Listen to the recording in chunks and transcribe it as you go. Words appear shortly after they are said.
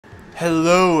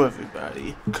Hello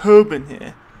everybody, Corbin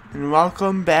here, and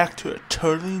welcome back to a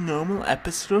totally normal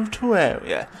episode of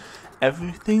Terraria.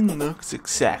 Everything looks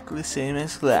exactly the same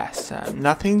as last time,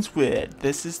 nothing's weird.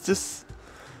 This is just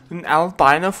an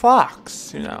albino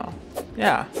fox,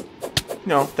 Yeah,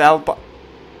 the albino...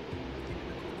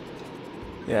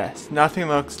 Yes, nothing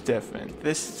looks different.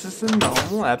 This is just a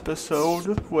normal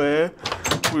episode where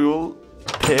we will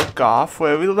pick off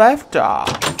where we left off.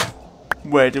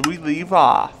 Where did we leave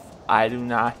off? I do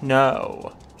not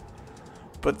know.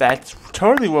 But that's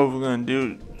totally what we're going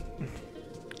to do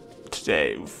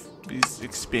today with these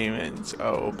experiments,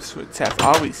 which have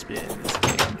always been in this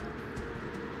game.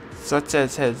 Such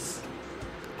as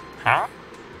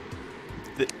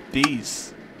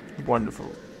these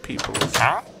wonderful people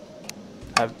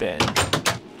have been.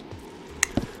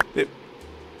 Okay,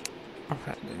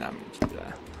 did not mean to do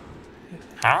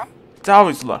that. It's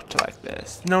always looked like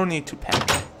this. No need to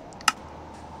panic.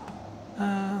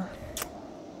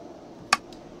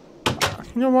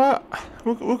 You know what?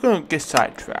 We're gonna get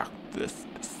sidetracked. This.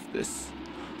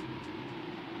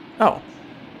 Oh.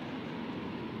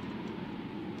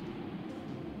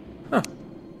 Huh.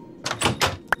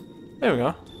 There we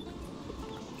go.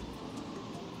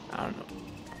 I don't know.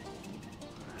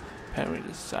 Apparently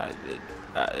decided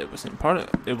it wasn't important.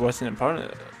 It wasn't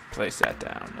important to place that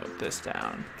down. Note this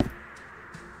down.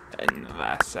 In the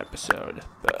last episode,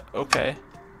 but okay.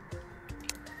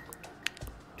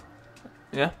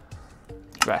 Yeah.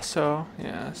 Resso,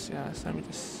 yes. Let me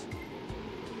just.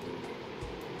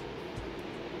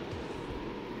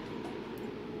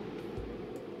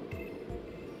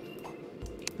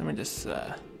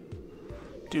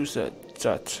 Do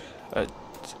such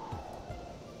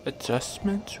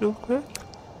adjustments real quick.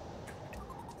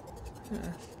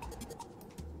 Yes.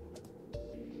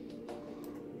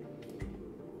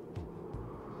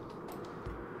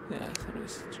 Yeah, let me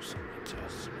just do some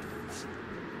adjustments.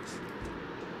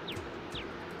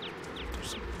 Do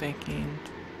some thinking.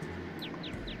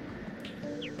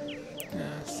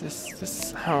 Yes, this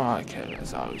is how I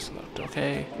has always looked,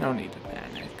 okay? No need to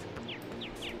panic.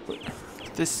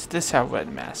 This how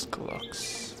Red Mask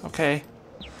looks, okay?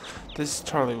 This is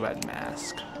totally Red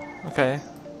Mask, okay?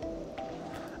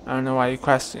 I don't know why you're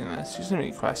questioning this. You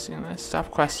shouldn't be questioning this.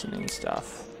 Stop questioning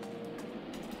stuff.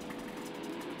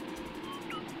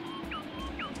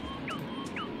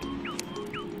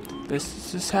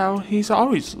 This is how he's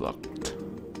always looked.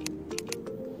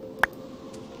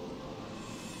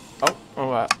 Oh,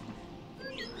 what?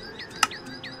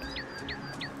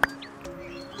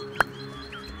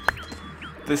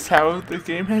 This is how the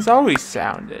game has always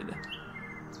sounded.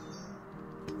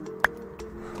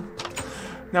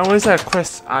 Now, where's our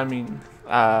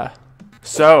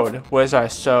Sode? Where's our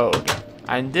Sode?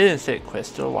 I didn't say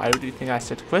crystal. Why would you think I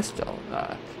said crystal?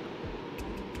 I'm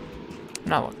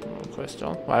not looking for a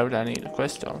crystal. Why would I need a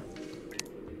crystal?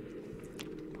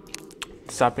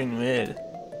 Stop being weird.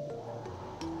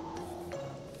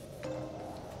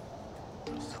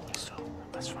 Where's the crystal?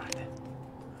 Let's find it.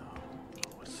 Oh,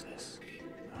 what's this?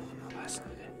 Oh, no, that's not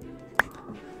it.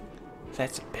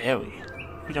 That's a berry.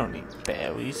 We don't need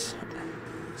berries.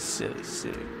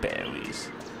 Silly berries.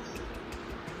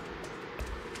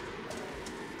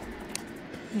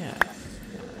 Yeah,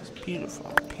 it's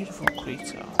beautiful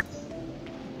creature.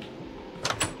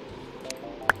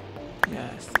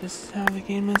 Yes, this is how the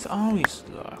game has always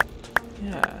looked.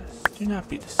 Yes, do not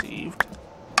be deceived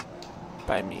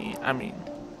by me. I mean,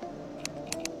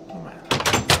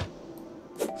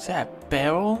 is that a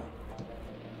barrel?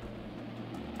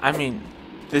 I mean,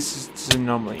 this is just a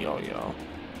normal yo-yo.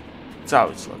 It's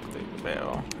always looked like a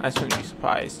barrel. I shouldn't be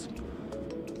surprised.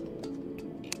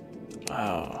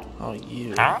 Oh,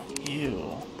 you.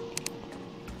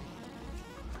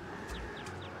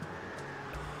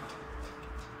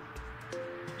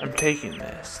 I'm taking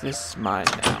this. This is mine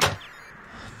now.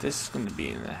 This is going to be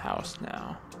in the house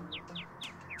now.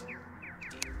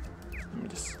 Let me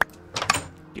just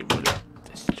get rid of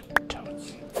this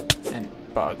totes. And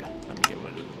bug. Let me get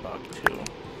rid of the bug too.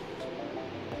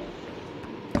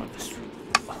 Oh, this.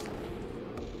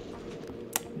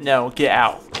 No, get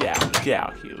out,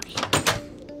 you.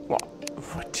 What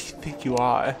do you think you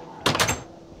are?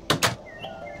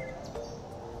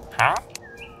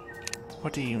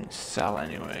 What do you even sell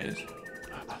anyways?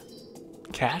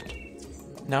 Cat?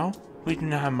 No? We do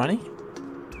not have money?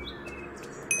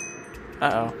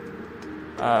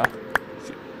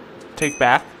 Take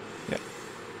back? Yeah.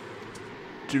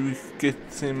 Do we get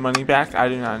the money back? I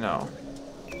do not know.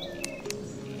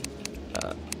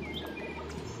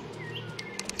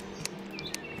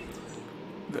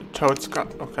 The toad's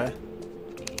got, okay.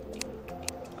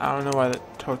 I don't know why the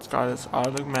Toad's got us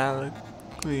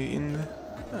automatically in the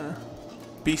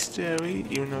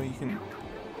bestiary, even though you can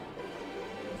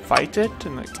fight it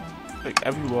in like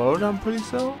every world, I'm pretty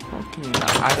sure. Or can you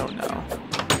not? I don't know.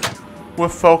 We're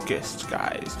focused,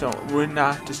 guys. We're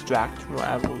not distracted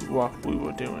from what we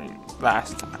were doing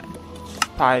last time.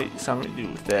 Probably something to do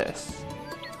with this.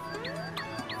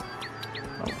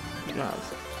 Oh, you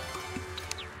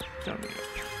don't need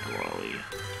to worry.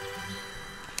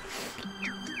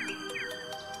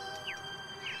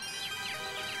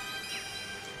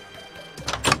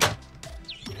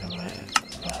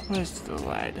 Where's the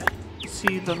lead?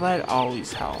 See, the lead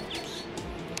always helps.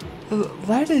 The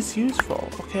lead is useful,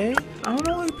 okay? I don't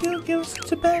know why people give us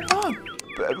such a bad luck.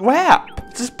 But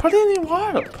rap! Just put it in your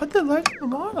water. Put the lead in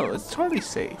the water. It's totally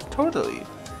safe. Totally.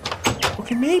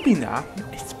 Okay, maybe not.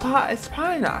 It's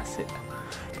probably not safe.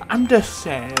 I'm just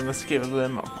saying, let's give a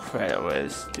little more credit where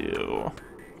it's due.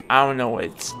 I don't know what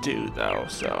it's due, though,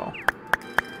 so.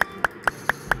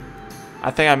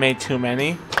 I think I made too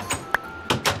many.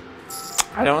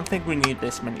 I don't think we need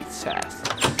this many tests,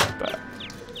 but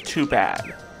too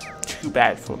bad. Too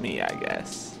bad for me, I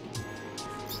guess.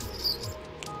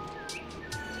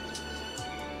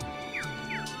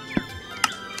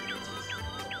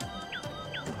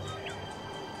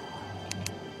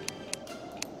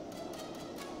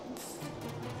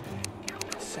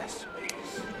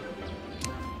 Accessories.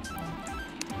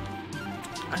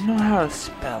 I know how to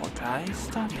spell, guys.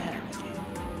 Stop panicking.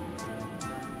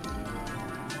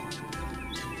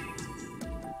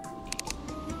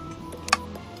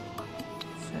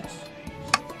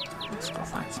 Let's go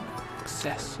find some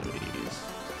accessories.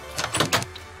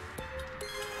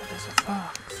 Oh, there's a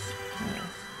fox. Yeah,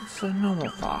 it's a normal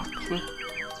fox. We've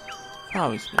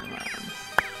always been around.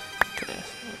 Okay,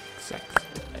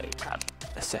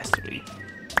 accessory.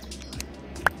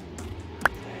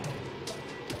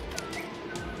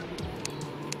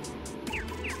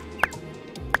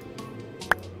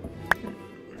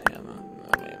 Yeah,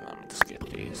 let me just get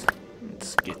these.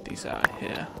 Let's get these out of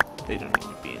here. They don't need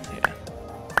to be in here.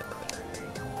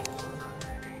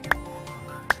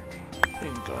 We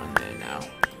can go in there now.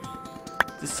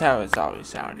 This is how it's always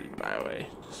sounded, by the way,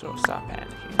 so stop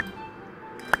panicking.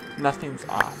 Nothing's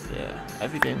off here.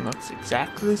 Everything looks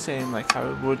exactly the same like how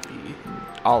it would be in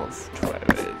all of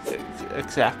Terraria. It's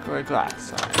exactly like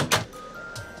last time.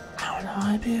 I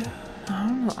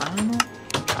don't know, I don't know.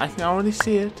 I can already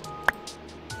see it.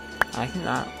 I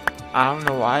don't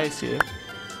know why I see it.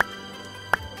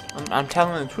 I'm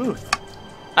telling the truth.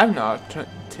 I'm not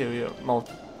Terraria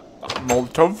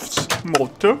Molotofs.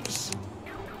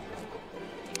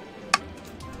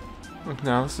 Look,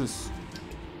 now this is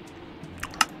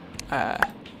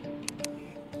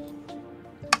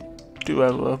do a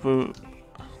little bit.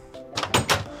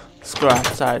 Let's go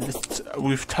outside.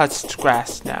 We've touched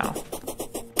grass now.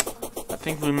 I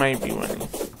think we might be winning.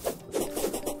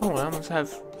 Oh, I almost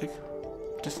have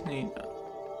just need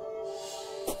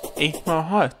 8 more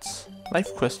hearts.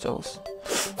 Life crystals.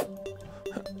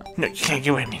 No, you can't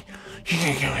get away from me. You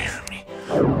can't get away from me.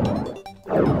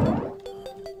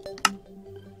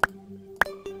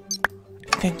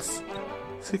 It thinks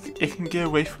it can get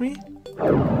away from me?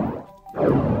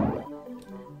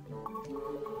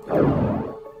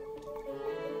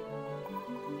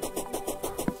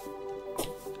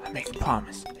 I make a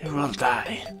promise. It will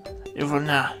die. It will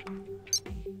not.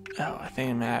 Oh, I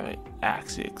think I'm having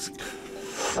axes.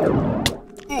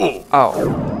 Oh.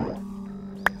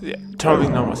 Yeah, totally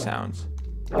normal sounds.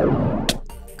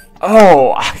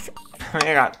 Oh, I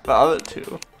got the other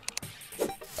two.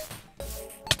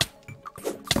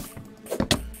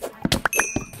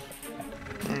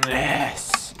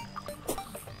 Yes.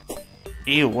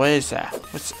 Ew, what is that?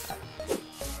 What's...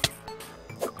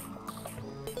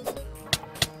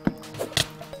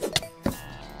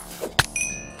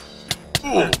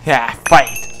 Yeah,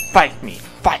 fight! Fight me!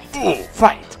 Fight!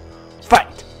 Fight!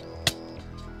 Fight!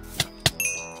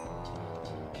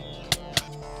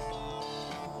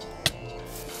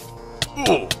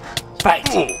 Fight!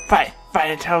 Fight!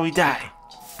 Fight until we die!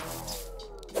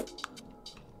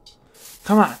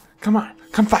 Come on! Come on!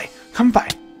 Come fight! Come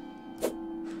fight!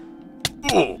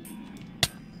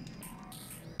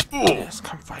 Yes,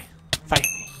 come fight! Fight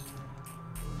me!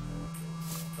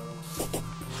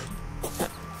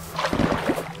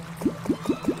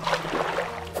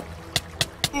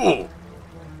 Oh.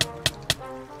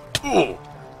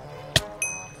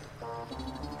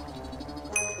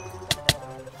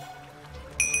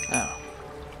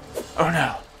 Oh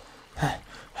no.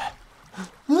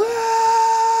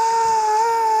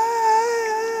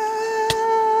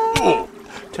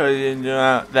 Totally didn't do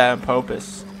that on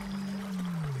purpose.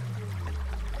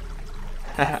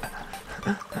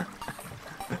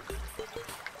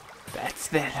 That's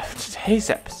the end of today's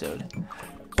episode.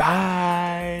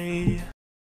 Bye.